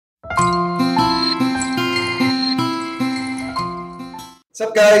What's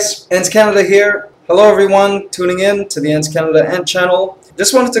up guys, AntsCanada here. Hello everyone tuning in to the AntsCanada Ant channel.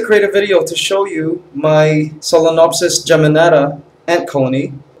 Just wanted to create a video to show you my Solenopsis geminata ant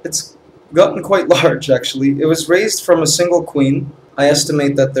colony. It's gotten quite large actually. It was raised from a single queen. I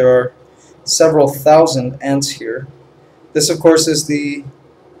estimate that there are several thousand ants here. This of course is the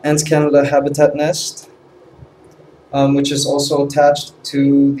AntsCanada habitat nest, which is also attached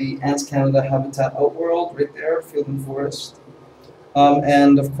to the AntsCanada habitat outworld right there, field and forest.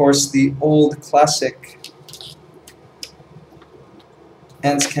 And of course the old classic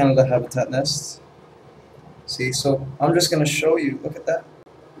AntsCanada habitat nest. See, so I'm just going to show you, look at that.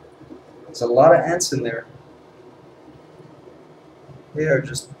 There's a lot of ants in there. They are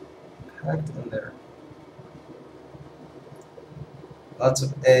just packed in there. Lots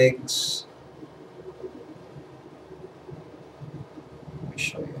of eggs. Let me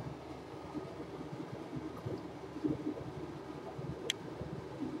show you.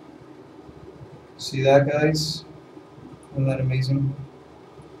 See that, guys? Isn't that amazing?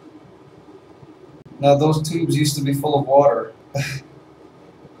 Now those tubes used to be full of water,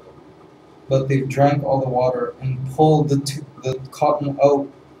 but they've drank all the water and pulled the cotton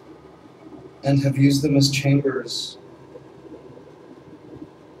out and have used them as chambers.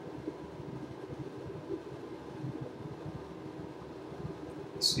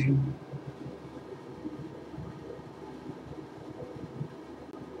 See?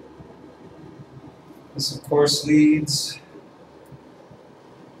 This of course leads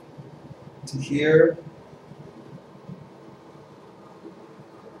to here,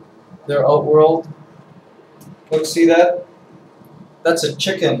 their outworld. Look, see that? That's a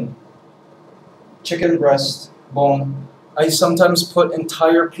chicken breast bone. I sometimes put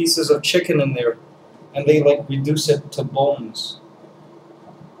entire pieces of chicken in there and they like reduce it to bones.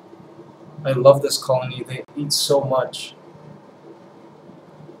 I love this colony, they eat so much.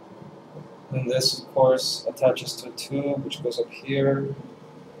 And this, of course, attaches to a tube which goes up here.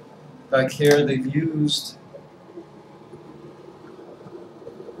 Back here, they've used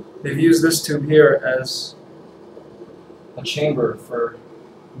this tube here as a chamber for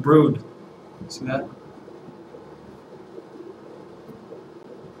brood. See that?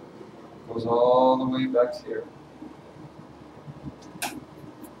 Goes all the way back here.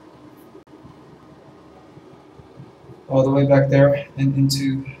 All the way back there and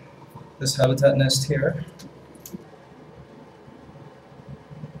into this habitat nest here.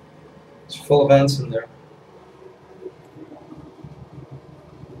 It's full of ants in there.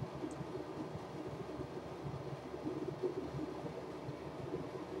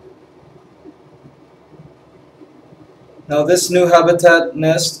 Now this new habitat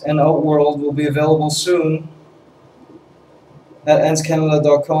nest and outworld will be available soon at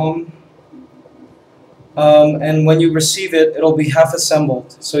AntsCanada.com. And when you receive it, it'll be half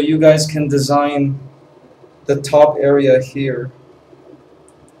assembled, so you guys can design the top area here,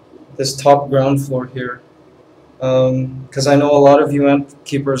 this top ground floor here, because I know a lot of you ant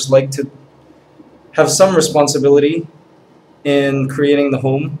keepers like to have some responsibility in creating the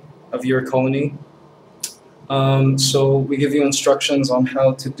home of your colony. So we give you instructions on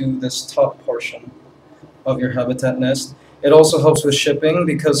how to do this top portion of your habitat nest. It also helps with shipping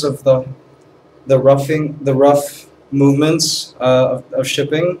because of the rough movements of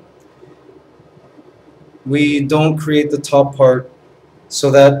shipping. We don't create the top part so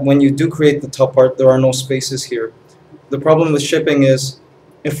that when you do create the top part, there are no spaces here. The problem with shipping is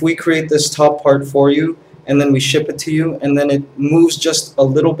if we create this top part for you and then we ship it to you and then it moves just a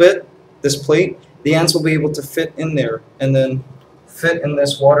little bit, this plate, the ants will be able to fit in there and then fit in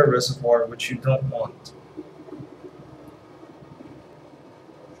this water reservoir, which you don't want.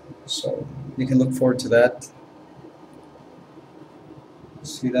 So you can look forward to that.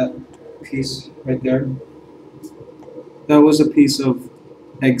 See that piece right there? That was a piece of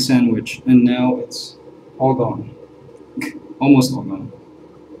egg sandwich, and now it's all gone. Almost all gone.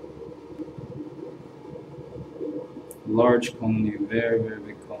 Large colony, very, very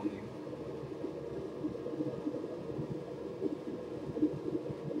big colony.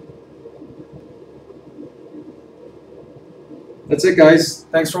 That's it, guys.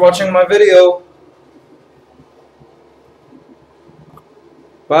 Thanks for watching my video.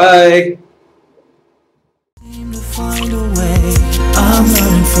 Bye. Seem to find a way. I'm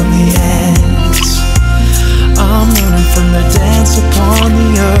learning from the ants. I'm learning from the dance upon the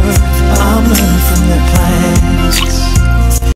earth. I'm learning from the plants.